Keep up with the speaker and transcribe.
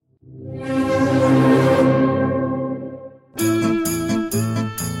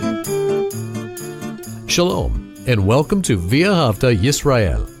Shalom, and welcome to V'ahavta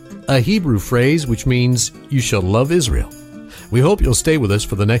Yisrael, a Hebrew phrase which means you shall love Israel. We hope you'll stay with us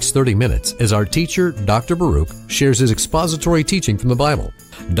for the next 30 minutes as our teacher, Dr. Baruch, shares his expository teaching from the Bible.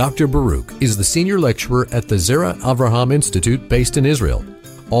 Dr. Baruch is the senior lecturer at the Zera Avraham Institute based in Israel.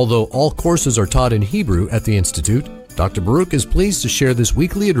 Although all courses are taught in Hebrew at the Institute, Dr. Baruch is pleased to share this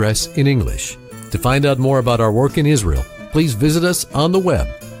weekly address in English. To find out more about our work in Israel, please visit us on the web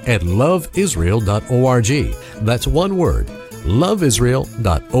at loveisrael.org. That's one word,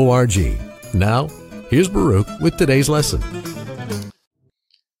 loveisrael.org. Now, here's Baruch with today's lesson.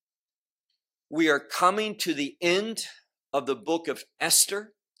 We are coming to the end of the book of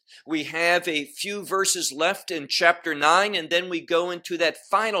Esther. We have a few verses left in chapter 9, and then we go into that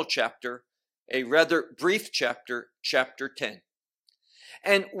final chapter, a rather brief chapter, chapter 10.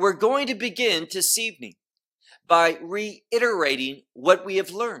 And we're going to begin this evening by reiterating what we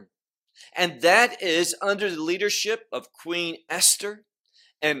have learned. And that is under the leadership of Queen Esther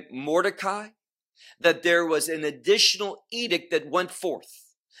and Mordecai, that there was an additional edict that went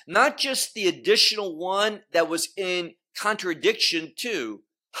forth. Not just the additional one that was in contradiction to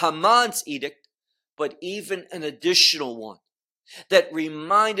Haman's edict, but even an additional one that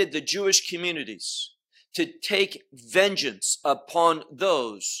reminded the Jewish communities to take vengeance upon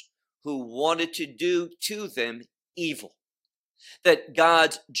those who wanted to do to them evil. That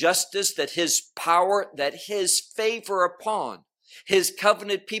God's justice, that his power, that his favor upon his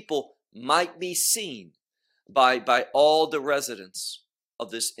covenant people might be seen by all the residents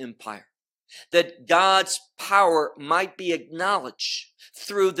of this empire. That God's power might be acknowledged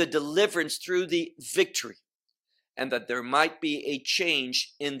through the deliverance, through the victory, and that there might be a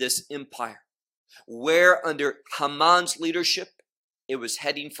change in this empire, where under Haman's leadership, it was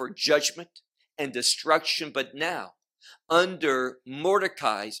heading for judgment and destruction, but now, under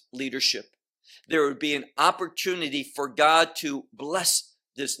Mordecai's leadership, there would be an opportunity for God to bless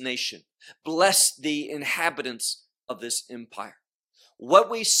this nation, bless the inhabitants of this empire. What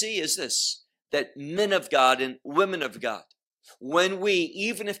we see is this, that men of God and women of God, when we,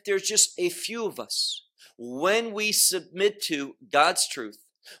 even if there's just a few of us, when we submit to God's truth,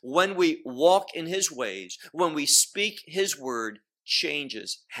 when we walk in his ways, when we speak his word,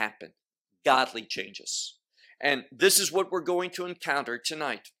 changes happen, godly changes. And this is what we're going to encounter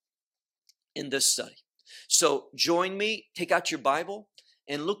tonight in this study. So join me, take out your Bible,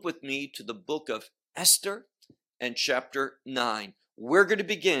 and look with me to the book of Esther and chapter 9. We're going to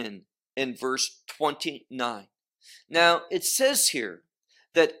begin in verse 29. Now, it says here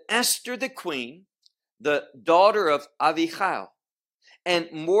that Esther the queen, the daughter of Avihail, and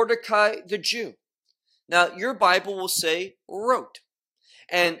Mordecai the Jew. Now, your Bible will say wrote.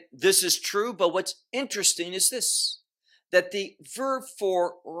 And this is true, but what's interesting is this, that the verb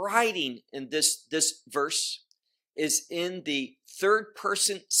for writing in this verse is in the third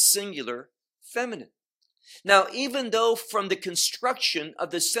person singular feminine. Now, even though from the construction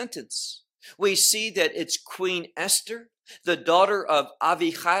of the sentence, we see that it's Queen Esther, the daughter of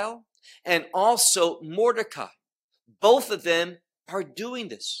Avihail, and also Mordecai. Both of them are doing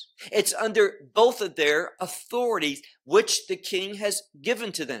this. It's under both of their authorities, which the king has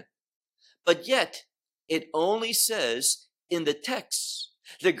given to them. But yet, it only says in the text,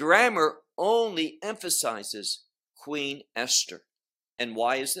 the grammar only emphasizes Queen Esther. And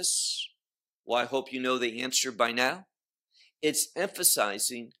why is this? Well, I hope you know the answer by now. It's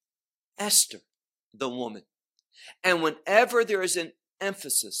emphasizing Esther, the woman. And whenever there is an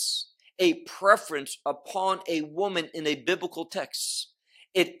emphasis, a preference upon a woman in a biblical text,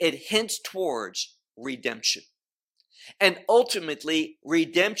 it hints towards redemption. And ultimately,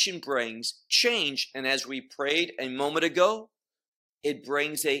 redemption brings change. And as we prayed a moment ago, it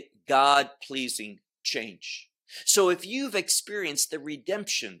brings a God-pleasing change. So if you've experienced the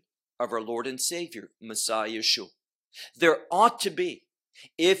redemption of our Lord and Savior, Messiah Yeshua, there ought to be,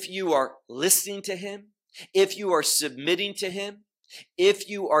 if you are listening to him, if you are submitting to him, if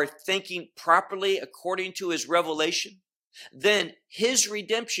you are thinking properly according to his revelation, then his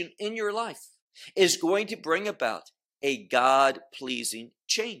redemption in your life is going to bring about a God-pleasing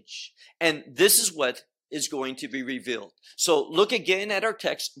change. And this is what is going to be revealed. So look again at our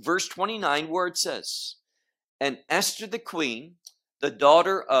text, verse 29, where it says, and Esther the queen, the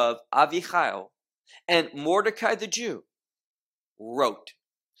daughter of Avihail, and Mordecai the Jew, wrote.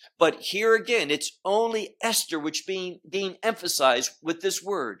 But here again, it's only Esther which being emphasized with this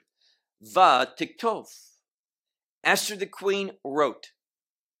word, va tiktov. Esther the queen wrote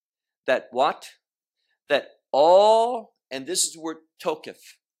that what? That all, and this is the word tokef,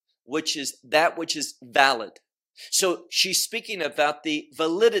 which is that which is valid, So she's speaking about the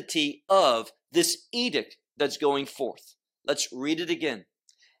validity of this edict that's going forth. Let's read it again.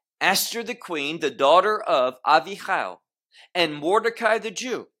 Esther the queen, the daughter of Avihail, and Mordecai the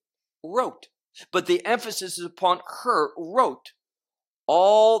Jew wrote, but the emphasis is upon her, wrote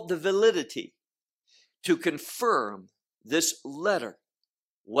all the validity to confirm this letter.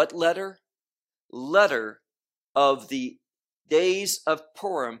 What letter? Letter of the days of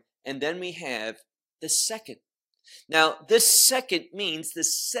Purim, and then we have the second. Now, this second means the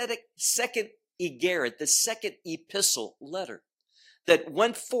second Igaret, the second epistle letter that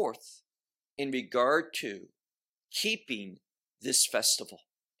went forth in regard to keeping this festival.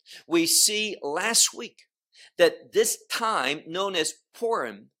 We see last week that this time known as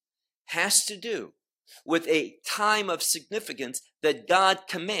Purim has to do with a time of significance that God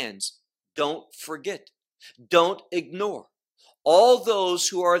commands. Don't forget. Don't ignore. All those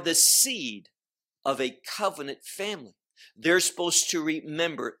who are the seed of a covenant family, they're supposed to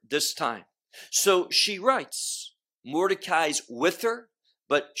remember this time. So she writes, Mordecai's with her,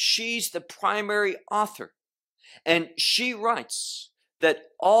 but she's the primary author. And she writes that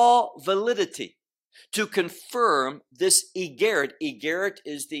all validity to confirm this Igaret, Igaret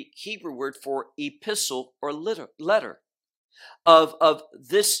is the Hebrew word for epistle or letter of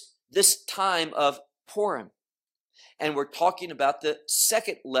this time of Purim. And we're talking about the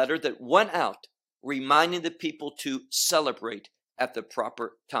second letter that went out, reminding the people to celebrate at the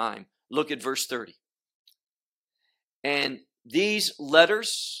proper time. Look at verse 30. And these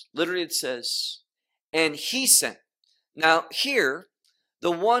letters, literally it says, and he sent. Now here,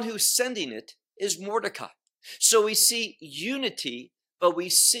 the one who's sending it is Mordecai. So we see unity, but we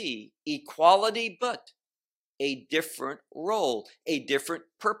see equality, but a different role, a different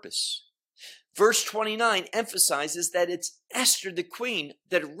purpose. Verse 29 emphasizes that it's Esther the queen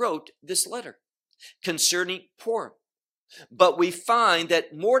that wrote this letter concerning Purim. But we find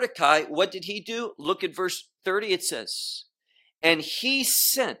that Mordecai, what did he do? Look at verse 30, it says, and he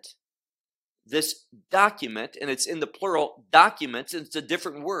sent this document, and it's in the plural documents, and it's a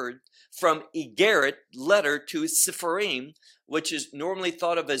different word, from Igaret, letter, to Sepharim, which is normally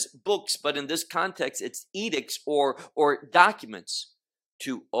thought of as books, but in this context, it's edicts or documents,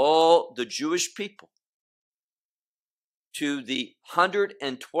 to all the Jewish people, to the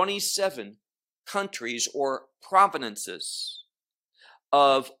 127 countries or provinces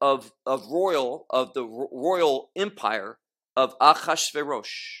of the royal empire of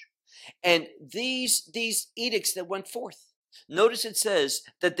Ahasuerus. And these edicts that went forth, notice it says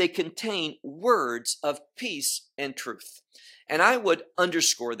that they contain words of peace and truth. And I would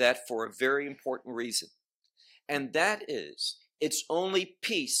underscore that for a very important reason. And that is, it's only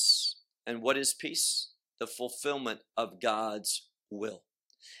peace. And what is peace? The fulfillment of God's will.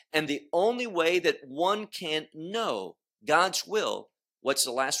 And the only way that one can know God's will, what's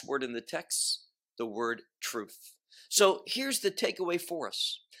the last word in the text? The word truth. So here's the takeaway for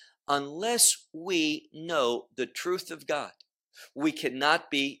us. Unless we know the truth of God, we cannot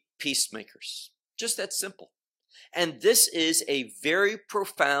be peacemakers. Just that simple. And this is a very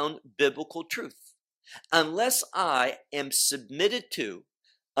profound biblical truth. Unless I am submitted to,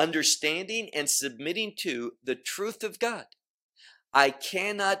 understanding and submitting to the truth of God, I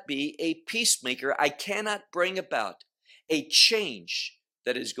cannot be a peacemaker. I cannot bring about a change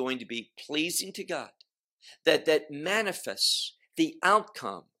that is going to be pleasing to God, that manifests the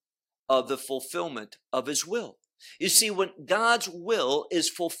outcome of the fulfillment of his will. You see, when God's will is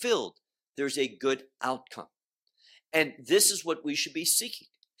fulfilled, there's a good outcome. And this is what we should be seeking.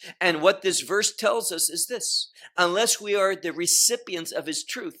 And what this verse tells us is this: unless we are the recipients of his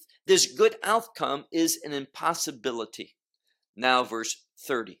truth, this good outcome is an impossibility. Now, verse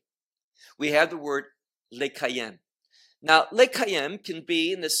 30. We have the word lekayem. Now, lekayem can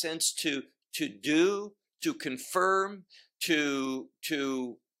be in the sense to do, to confirm, to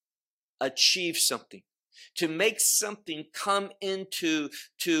achieve something, to make something come into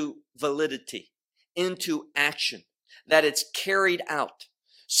validity, into action, that it's carried out.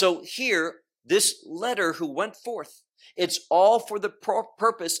 So here, this letter who went forth, it's all for the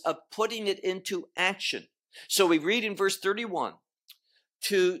purpose of putting it into action. So we read in verse 31,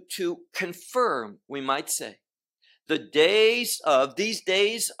 to confirm, we might say, these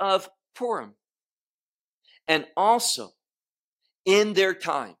days of Purim, and also in their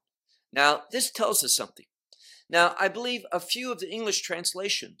time. Now, this tells us something. Now, I believe a few of the English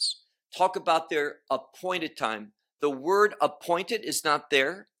translations talk about their appointed time. The word appointed is not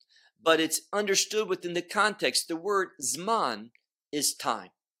there, but it's understood within the context. The word zman is time.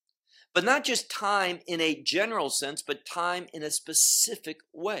 But not just time in a general sense, but time in a specific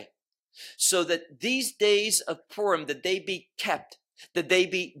way. so that these days of Purim, that they be kept, that they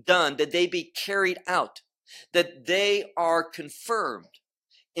be done, that they be carried out, that they are confirmed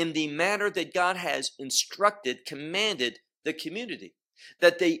in the manner that God has instructed, commanded the community,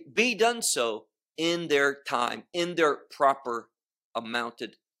 that they be done so in their time, in their proper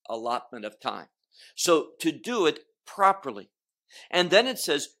amounted allotment of time. So to do it properly. And then it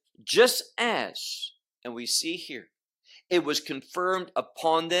says, just as, and we see here, it was confirmed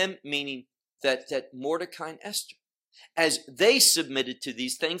upon them, meaning that Mordecai and Esther, as they submitted to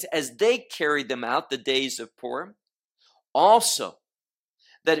these things, as they carried them out the days of Purim, also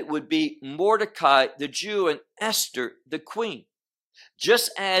that it would be Mordecai the Jew and Esther the queen,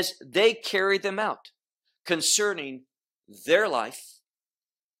 just as they carried them out concerning their life.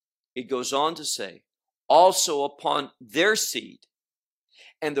 It goes on to say, also upon their seed.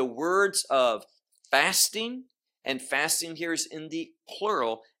 And the words of fasting, and fasting here is in the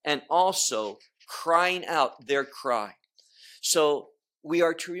plural, and also crying out their cry. So we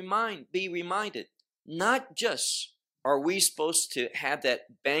are to be reminded, not just are we supposed to have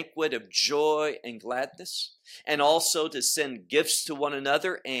that banquet of joy and gladness, and also to send gifts to one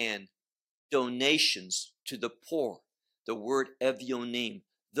another and donations to the poor, the word evyonim,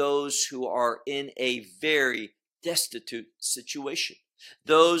 those who are in a very destitute situation,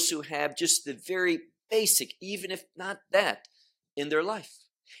 those who have just the very basic, even if not that, in their life,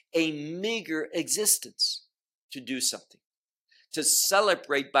 a meager existence, to do something, to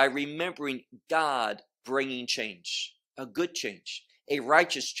celebrate by remembering God bringing change, a good change, a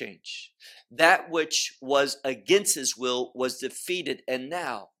righteous change. That which was against his will was defeated, and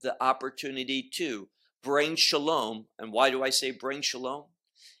now the opportunity to bring shalom. And why do I say bring shalom?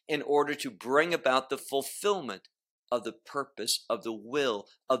 In order to bring about the fulfillment of the purpose, of the will,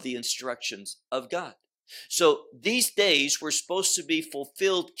 of the instructions of God. So these days were supposed to be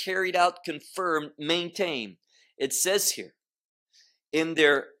fulfilled, carried out, confirmed, maintained. It says here, in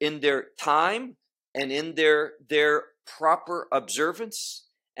their time and in their proper observance.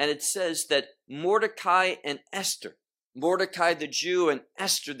 And it says that Mordecai and Esther, Mordecai the Jew and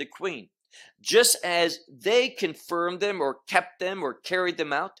Esther the queen, just as they confirmed them or kept them or carried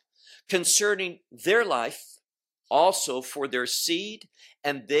them out concerning their life, also for their seed,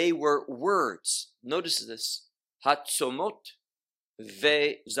 and they were words. Notice this, hatzomot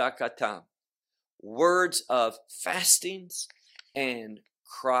ve zakatam, words of fastings and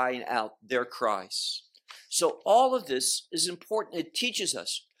crying out their cries. So all of this is important. It teaches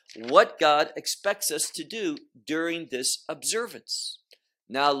us what God expects us to do during this observance.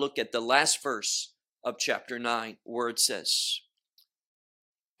 Now look at the last verse of chapter 9, where it says,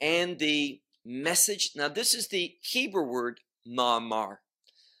 and the message, now this is the Hebrew word ma'amar.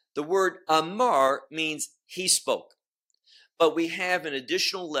 The word amar means he spoke, but we have an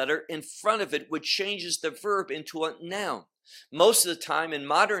additional letter in front of it which changes the verb into a noun. Most of the time in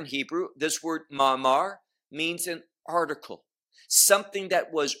modern Hebrew, this word ma'amar means an article, something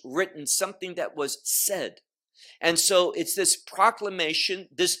that was written, something that was said. And so it's this proclamation,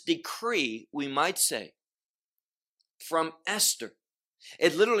 this decree, we might say, from Esther.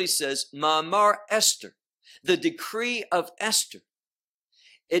 It literally says, Ma'amar Esther, the decree of Esther.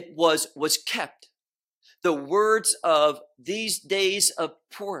 It was kept. The words of these days of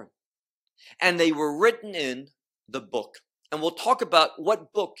Purim. And they were written in the book. And we'll talk about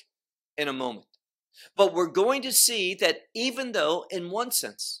what book in a moment. But we're going to see that even though, in one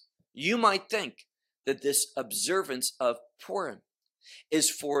sense, you might think that this observance of Purim is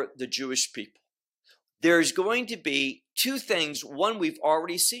for the Jewish people, there's going to be two things. One we've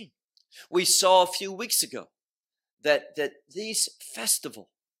already seen. We saw a few weeks ago that these festival,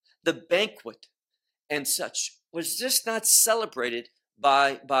 the banquet and such, was just not celebrated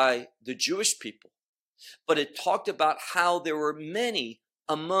by the Jewish people, but it talked about how there were many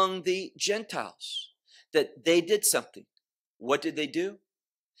among the Gentiles that they did something. What did they do?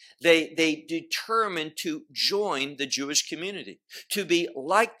 They determined to join the Jewish community, to be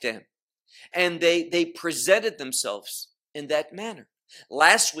like them. And they presented themselves in that manner.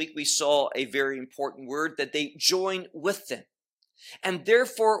 Last week, we saw a very important word, that they joined with them. And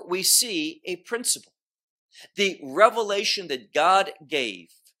therefore, we see a principle. The revelation that God gave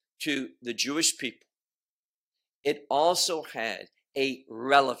to the Jewish people, it also had a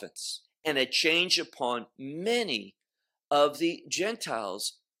relevance and a change upon many of the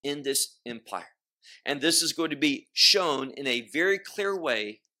Gentiles in this empire. And this is going to be shown in a very clear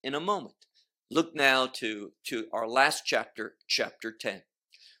way in a moment. Look now to our last chapter, chapter 10.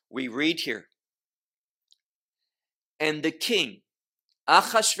 We read here, and the king,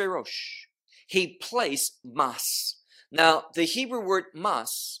 Achashverosh, he placed mas. Now, the Hebrew word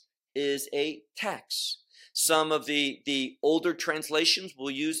mas is a tax. Some of the older translations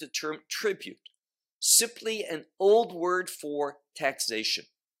will use the term tribute, simply an old word for taxation.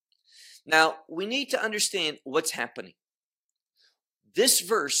 Now, we need to understand what's happening. This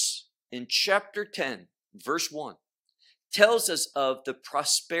verse in chapter 10, verse 1, tells us of the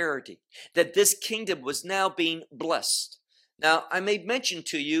prosperity, that this kingdom was now being blessed. Now, I made mention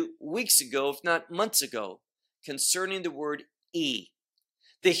to you weeks ago, if not months ago, concerning the word E.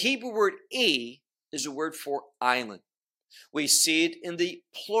 The Hebrew word E is a word for island. We see it in the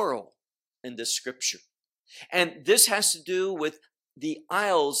plural in the scripture. And this has to do with the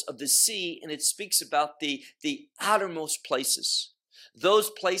isles of the sea, and it speaks about the outermost places, those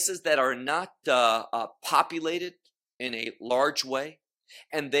places that are not populated in a large way,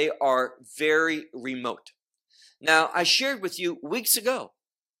 and they are very remote. Now, I shared with you weeks ago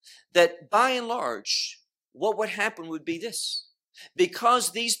that by and large, what would happen would be this.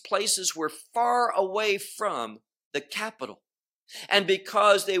 Because these places were far away from the capital, and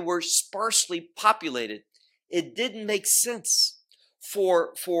because they were sparsely populated, it didn't make sense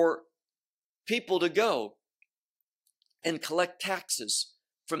for people to go and collect taxes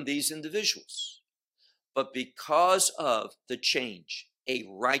from these individuals. But because of the change, a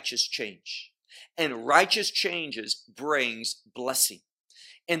righteous change, and righteous changes brings blessing.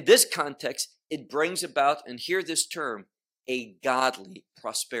 In this context, it brings about, and hear this term, a godly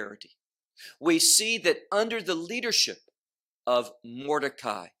prosperity. We see that under the leadership of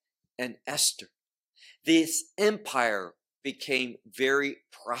Mordecai and Esther, this empire became very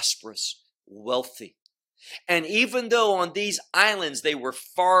prosperous, wealthy. And even though on these islands they were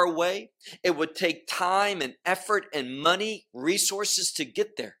far away, it would take time and effort and money, resources to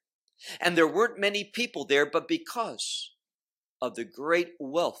get there. And there weren't many people there, but because of the great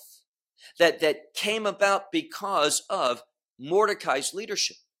wealth that came about because of Mordecai's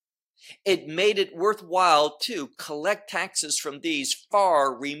leadership, it made it worthwhile to collect taxes from these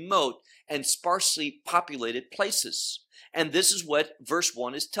far, remote, and sparsely populated places. And this is what verse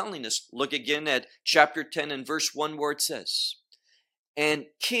 1 is telling us. Look again at chapter 10 and verse 1 where it says, "And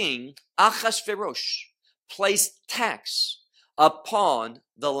King Ahasuerus placed tax upon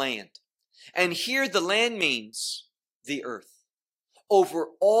the land." And here the land means the earth,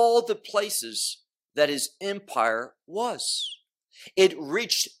 over all the places that his empire was. It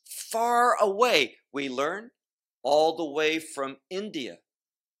reached far away, we learn, all the way from India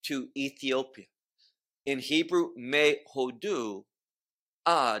to Ethiopia. In Hebrew, mehodu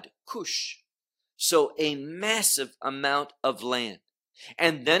ad kush. So a massive amount of land.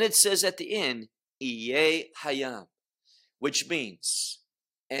 And then it says at the end, Iye hayam, which means,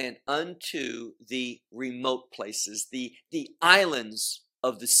 and unto the remote places, the islands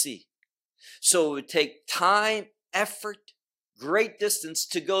of the sea. So it would take time, effort, great distance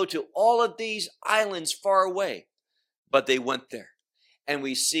to go to all of these islands far away, but they went there. And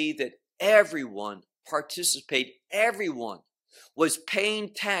we see that everyone everyone was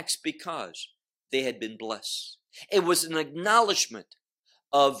paying tax because they had been blessed. It was an acknowledgement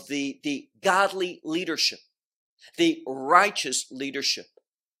of the godly leadership, the righteous leadership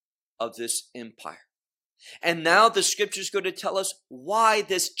of this empire. And now the scripture is going to tell us why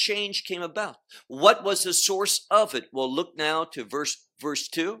this change came about. What was the source of it? Well, look now to verse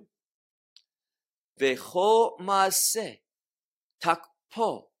 2. Veho maaseh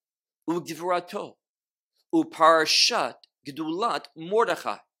takpo ugvrato uparashat gdulat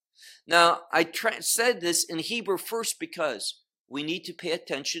Mordechai. Now, I said this in Hebrew first because we need to pay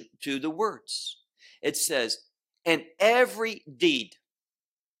attention to the words. It says, and every deed.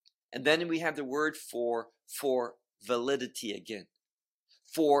 And then we have the word for validity again,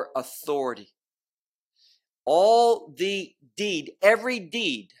 for authority. All the deed, every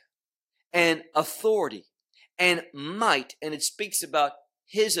deed and authority and might, and it speaks about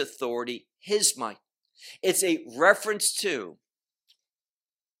his authority, his might. It's a reference to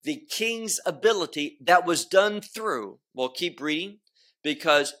the king's ability that was done through, well, keep reading,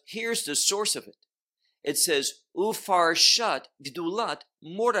 because here's the source of it. It says, Ufarshat Gdulat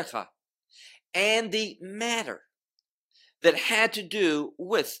Mordechai, and the matter that had to do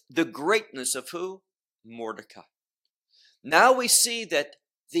with the greatness of who? Mordecai. Now we see that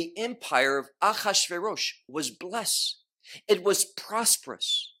the empire of Ahasuerus was blessed. It was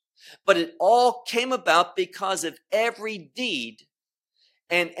prosperous, but it all came about because of every deed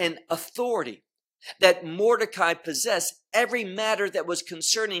and authority that Mordecai possessed, every matter that was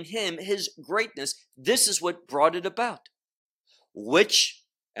concerning him, his greatness. This is what brought it about.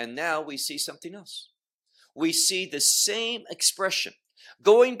 And now we see something else. We see the same expression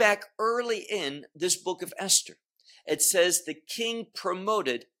going back early in this book of Esther. It says the king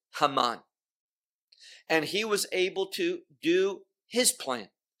promoted Haman. And he was able to do his plan,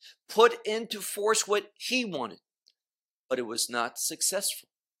 put into force what he wanted, but it was not successful.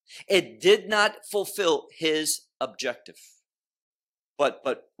 It did not fulfill his objective. But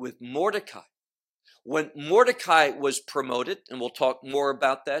with Mordecai, when Mordecai was promoted, and we'll talk more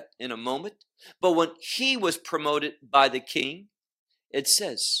about that in a moment, but when he was promoted by the king, it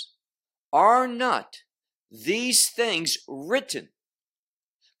says, are not these things written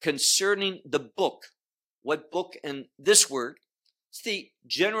concerning the book? What book? And this word, it's the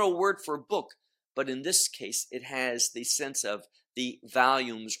general word for book, but in this case, it has the sense of the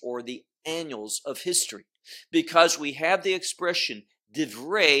volumes or the annals of history, because we have the expression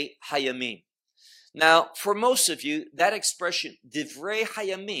Divrei Hayamim. Now, for most of you, that expression Divrei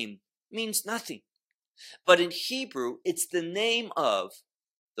Hayamim means nothing. But in Hebrew, it's the name of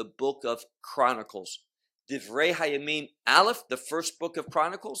the book of Chronicles. Divrei Hayamim Aleph, the first book of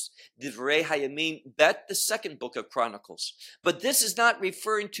Chronicles. Divrei Hayamim Bet, the second book of Chronicles. But this is not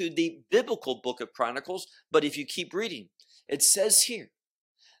referring to the biblical book of Chronicles, but if you keep reading, it says here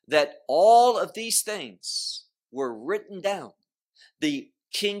that all of these things were written down. The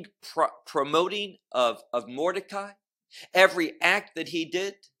king promoting of Mordecai, every act that he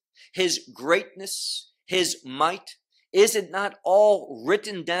did, his greatness, his might, is it not all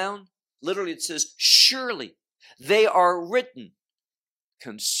written down? Literally it says, surely they are written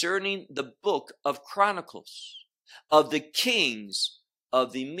concerning the book of Chronicles of the kings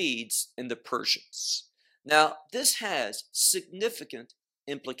of the Medes and the Persians. Now, this has significant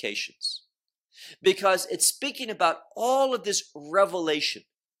implications because it's speaking about all of this revelation,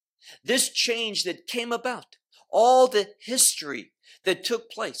 this change that came about, all the history that took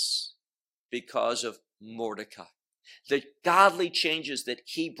place because of Mordecai, the godly changes that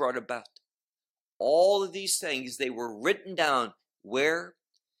he brought about. All of these things, they were written down where?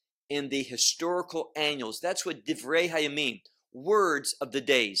 In the historical annals. That's what Divrei Hayamim, words of the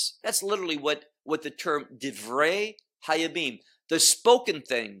days. That's literally what the term Divrei Hayamim, the spoken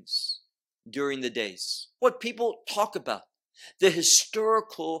things during the days. What people talk about, the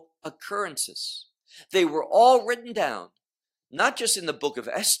historical occurrences. They were all written down, not just in the book of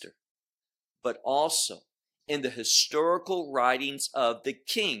Esther, but also in the historical writings of the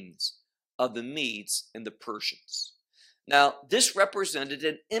kings of the Medes and the Persians. Now, this represented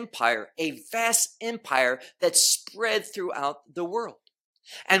an empire, a vast empire that spread throughout the world.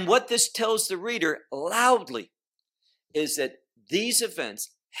 And what this tells the reader loudly is that these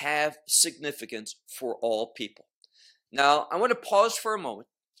events have significance for all people. Now, I want to pause for a moment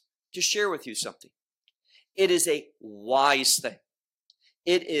to share with you something. It is a wise thing.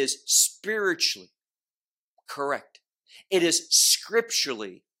 It is spiritually correct. It is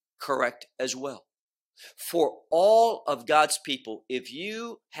scripturally correct as well. For all of God's people, if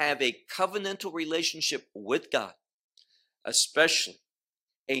you have a covenantal relationship with God, especially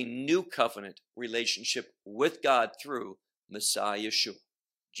a new covenant relationship with God through Messiah Yeshua,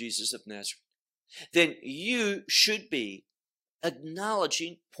 Jesus of Nazareth, then you should be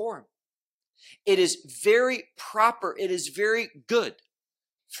acknowledging Purim. It is very proper, it is very good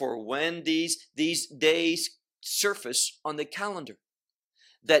for when these days surface on the calendar,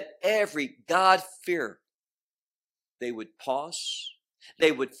 that every God-fearer, they would pause,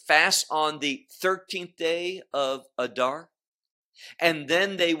 they would fast on the 13th day of Adar, and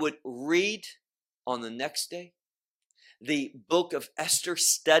then they would read on the next day the book of Esther,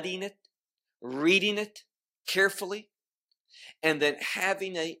 studying it, reading it carefully, and then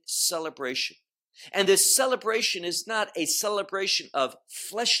having a celebration. And this celebration is not a celebration of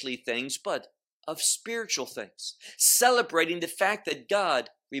fleshly things, but of spiritual things. Celebrating the fact that God,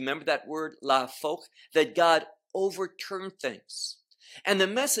 remember that word, la'afok, that God overturned things. And the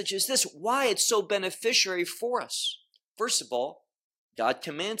message is this, why it's so beneficiary for us. First of all, God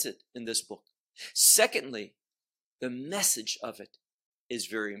commands it in this book. Secondly, the message of it is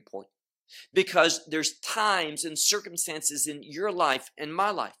very important, because there's times and circumstances in your life and my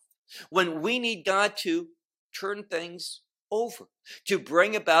life when we need God to turn things over, to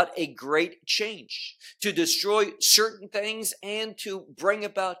bring about a great change, to destroy certain things and to bring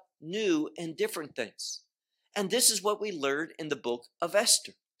about new and different things. And this is what we learned in the book of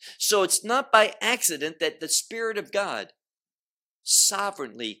Esther. So it's not by accident that the Spirit of God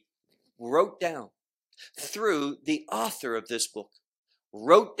sovereignly wrote down, through the author of this book,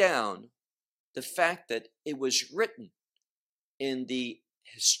 wrote down the fact that it was written in the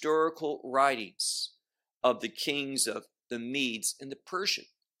historical writings of the kings of the Medes and the Persians.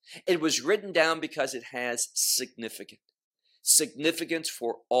 It was written down because it has significance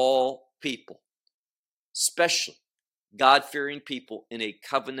for all people, especially God-fearing people in a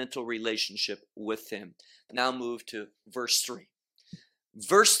covenantal relationship with him. Now move to verse 3.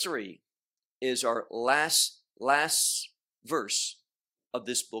 Verse 3 is our last verse of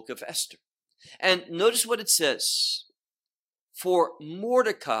this book of Esther. And notice what it says. For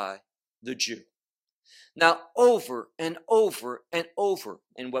Mordecai the Jew. Now, over and over and over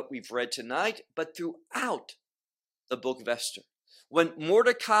in what we've read tonight, but throughout the book of Esther, when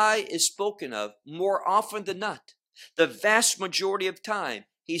Mordecai is spoken of, more often than not, the vast majority of time,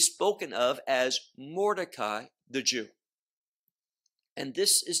 he's spoken of as Mordecai the Jew. And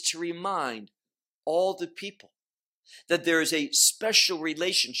this is to remind all the people that there is a special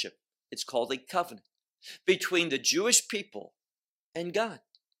relationship, it's called a covenant, between the Jewish people and God.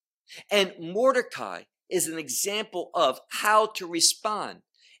 And Mordecai is an example of how to respond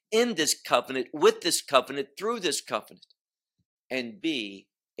in this covenant, with this covenant, through this covenant, and be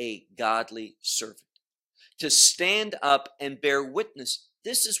a godly servant. To stand up and bear witness.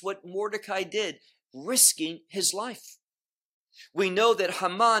 This is what Mordecai did, risking his life. We know that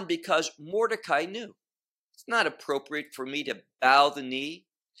Haman, because Mordecai knew, it's not appropriate for me to bow the knee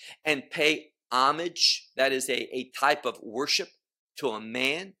and pay homage, that is a type of worship, to a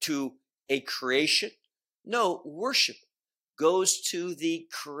man, to a creation. No, worship goes to the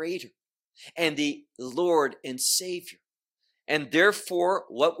Creator and the Lord and Savior. And therefore,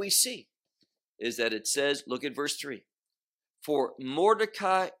 what we see is that it says, look at verse 3, for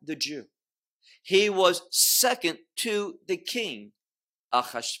Mordecai the Jew, he was second to the king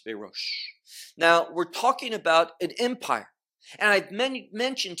Ahasuerus. Now, we're talking about an empire. And I've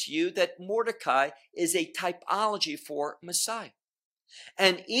mentioned to you that Mordecai is a typology for Messiah.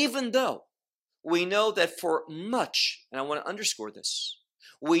 And even though we know that for much, and I want to underscore this,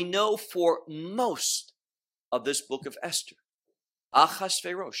 we know for most of this book of Esther,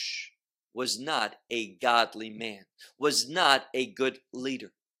 Ahasuerus was not a godly man, was not a good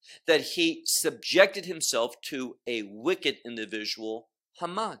leader, that he subjected himself to a wicked individual,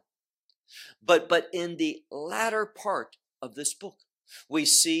 Haman. But in the latter part of this book, we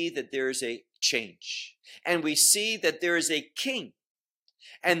see that there is a change, and we see that there is a king,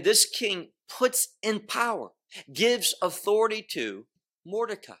 and this king puts in power, gives authority to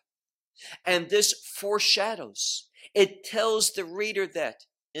Mordecai. And this foreshadows, it tells the reader that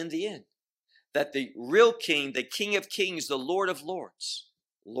in the end, that the real king, the King of Kings, the Lord of Lords,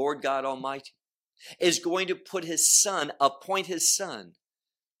 Lord God Almighty, is going to put his son, appoint his son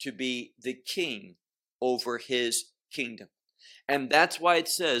to be the king over his kingdom. And that's why it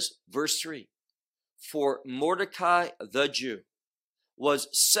says, verse 3, for Mordecai the Jew was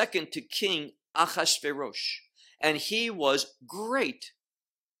second to King Ahasuerus, and he was great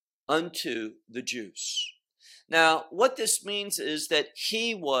unto the Jews. Now, what this means is that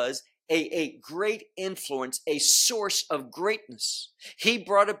he was a great influence, a source of greatness. He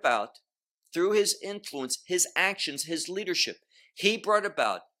brought about, through his influence, his actions, his leadership, he brought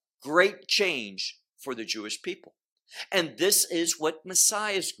about great change for the Jewish people. And this is what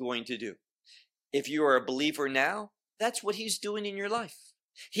Messiah is going to do. If you are a believer now, that's what he's doing in your life.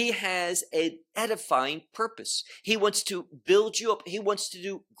 He has an edifying purpose. He wants to build you up. He wants to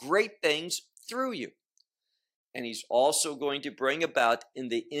do great things through you. And he's also going to bring about in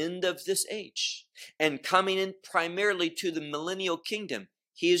the end of this age, and coming in primarily to the millennial kingdom,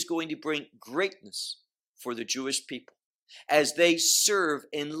 he is going to bring greatness for the Jewish people as they serve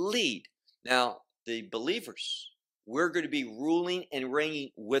and lead. Now, the believers, we're going to be ruling and reigning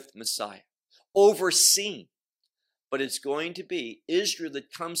with Messiah, overseeing. But it's going to be Israel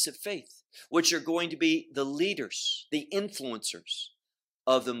that comes to faith, which are going to be the leaders, the influencers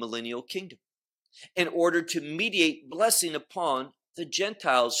of the millennial kingdom, in order to mediate blessing upon the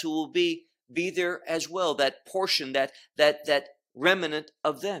Gentiles who will be there as well, that portion, that remnant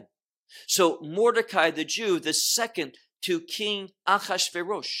of them. So Mordecai the Jew, the second to King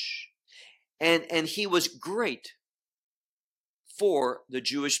Ahasuerus, and he was great for the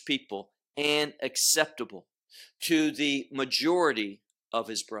Jewish people and acceptable to the majority of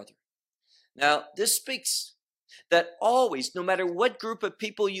his brethren. Now, this speaks that always, no matter what group of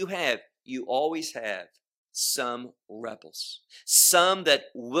people you always have some rebels, some that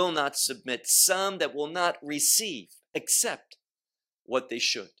will not submit, some that will not receive, accept what they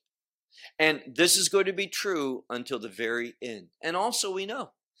should. And this is going to be true until the very end. And also we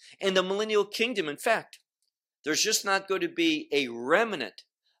know, in the millennial kingdom, in fact, there's just not going to be a remnant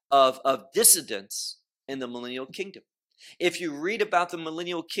of dissidents in the millennial kingdom. If you read about the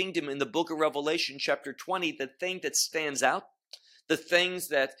millennial kingdom in the book of Revelation, chapter 20, the thing that stands out, the things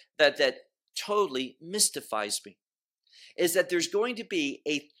that totally mystifies me, is that there's going to be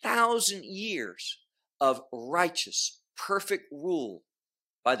 1,000 years of righteous, perfect rule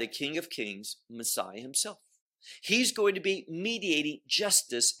by the King of Kings, Messiah himself. He's going to be mediating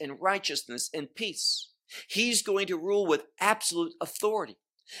justice and righteousness and peace. He's going to rule with absolute authority.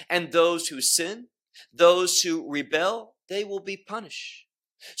 And those who sin, those who rebel, they will be punished.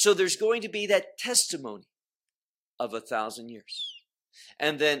 So there's going to be that testimony of 1,000 years.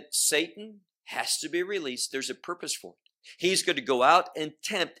 And then Satan has to be released. There's a purpose for it. He's going to go out and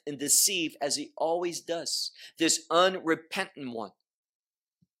tempt and deceive as he always does. This unrepentant one,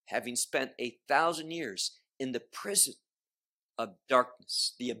 having spent 1,000 years in the prison of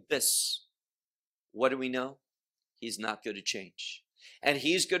darkness, the abyss, what do we know? He's not going to change. And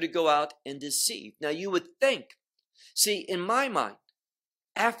he's going to go out and deceive. Now you would think, see, in my mind,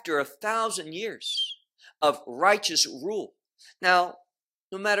 after 1,000 years of righteous rule, now,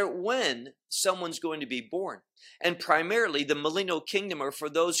 no matter when someone's going to be born, and primarily the millennial kingdom are for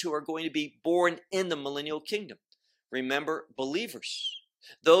those who are going to be born in the millennial kingdom. Remember, believers,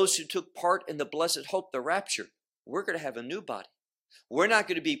 those who took part in the blessed hope, the rapture, we're going to have a new body. We're not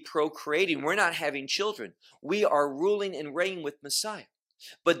going to be procreating. We're not having children. We are ruling and reigning with Messiah.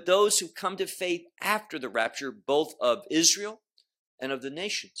 But those who come to faith after the rapture, both of Israel and of the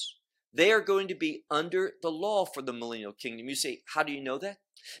nations, they are going to be under the law for the millennial kingdom. You say, how do you know that?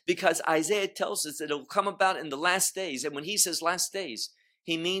 Because Isaiah tells us that it will come about in the last days. And when he says last days,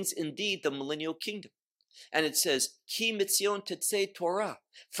 he means indeed the millennial kingdom. And it says, Ki mitzion tetzei Torah.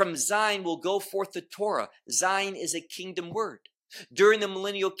 From Zion will go forth the Torah. Zion is a kingdom word. During the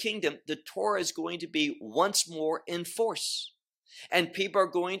millennial kingdom, the Torah is going to be once more in force. And people are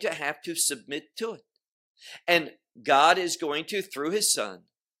going to have to submit to it. And God is going to, through his Son,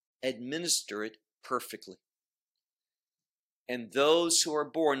 administer it perfectly. And those who are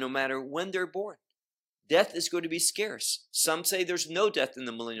born, no matter when they're born, death is going to be scarce. Some say there's no death in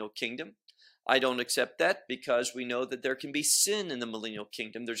the millennial kingdom. I don't accept that because we know that there can be sin in the millennial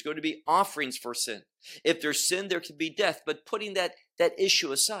kingdom. There's going to be offerings for sin. If there's sin, there can be death. But putting that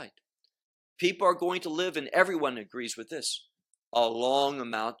issue aside, people are going to live, and everyone agrees with this, a long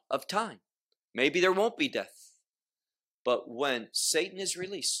amount of time. Maybe there won't be death. But when Satan is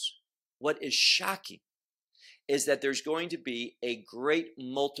released, what is shocking is that there's going to be a great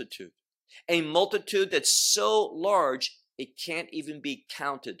multitude that's so large it can't even be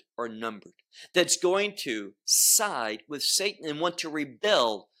counted or numbered, that's going to side with Satan and want to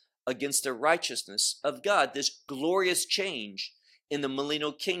rebel against the righteousness of God. This glorious change in the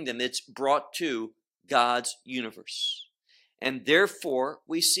millennial kingdom that's brought to God's universe. And therefore,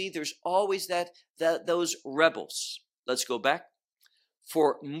 we see there's always those rebels. Let's go back.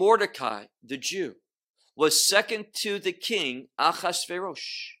 For Mordecai, the Jew, was second to the king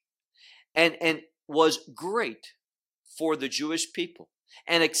Ahasuerus, and was great for the Jewish people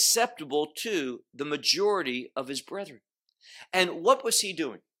and acceptable to the majority of his brethren. And what was he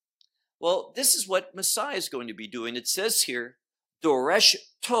doing? Well, this is what Messiah is going to be doing. It says here, Doresh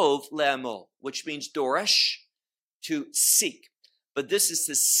Tov Le'amo, which means Doresh, to seek. But this is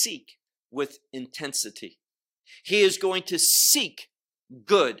to seek with intensity. He is going to seek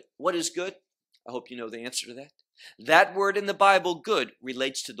good. What is good? I hope you know the answer to that. That word in the Bible, good,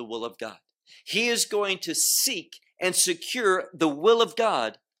 relates to the will of God. He is going to seek and secure the will of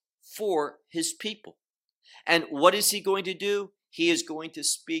God for his people. And what is he going to do? He is going to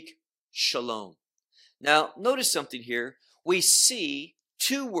speak shalom. Now, notice something here. We see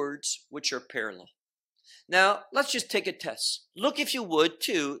two words which are parallel. Now, let's just take a test. Look, if you would,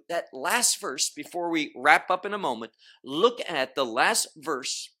 to that last verse before we wrap up in a moment. Look at the last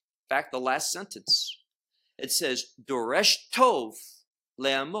verse, in fact, the last sentence. It says, Doresh Tov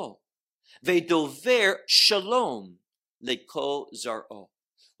Le'amo, Ve'dover Shalom Le'kol Zar'o,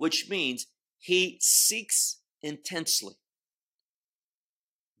 which means he seeks intensely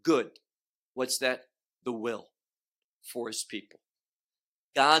good. What's that? The will for his people.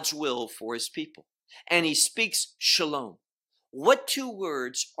 God's will for his people. And he speaks shalom. What two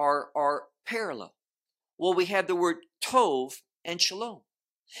words are parallel? Well, we have the word tov and shalom.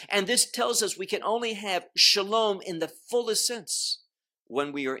 And this tells us we can only have shalom in the fullest sense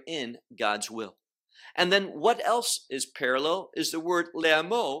when we are in God's will. And then what else is parallel is the word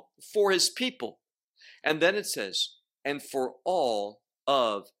le'amo, for his people. And then it says, and for all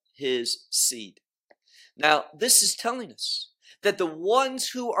of his seed. Now, this is telling us that the ones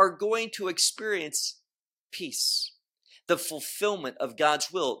who are going to experience peace, the fulfillment of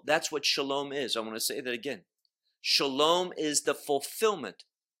God's will, that's what shalom is. I want to say that again. Shalom is the fulfillment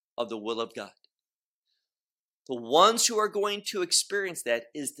of the will of God. The ones who are going to experience that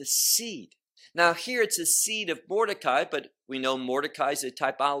is the seed. Now here it's a seed of Mordecai, but we know Mordecai is a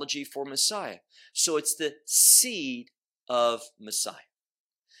typology for Messiah. So it's the seed of Messiah.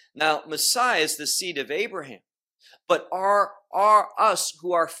 Now, Messiah is the seed of Abraham, but are us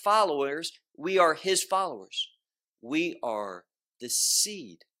who are followers, we are his followers. We are the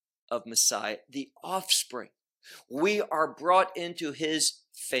seed of Messiah, the offspring. We are brought into his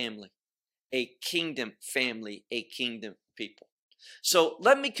family, a kingdom family, a kingdom people. So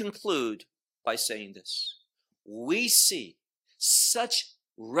let me conclude by saying this. We see such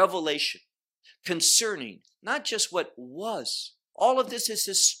revelation concerning not just what was. All of this is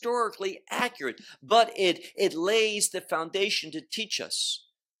historically accurate, but it lays the foundation to teach us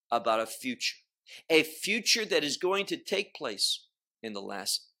about a future that is going to take place in the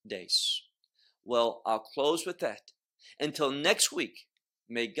last days. Well, I'll close with that. Until next week,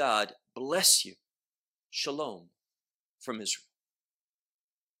 may God bless you. Shalom from Israel.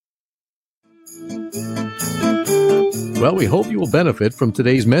 Well, we hope you will benefit from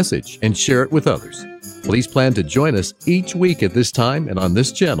today's message and share it with others. Please plan to join us each week at this time and on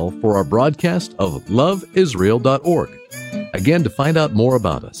this channel for our broadcast of loveisrael.org. Again, to find out more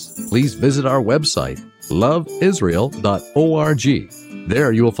about us, please visit our website, loveisrael.org.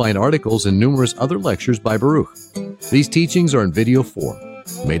 There you will find articles and numerous other lectures by Baruch. These teachings are in video form.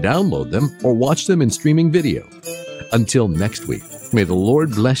 You may download them or watch them in streaming video. Until next week, may the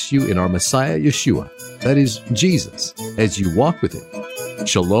Lord bless you in our Messiah Yeshua, that is, Jesus, as you walk with him.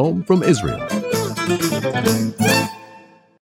 Shalom from Israel.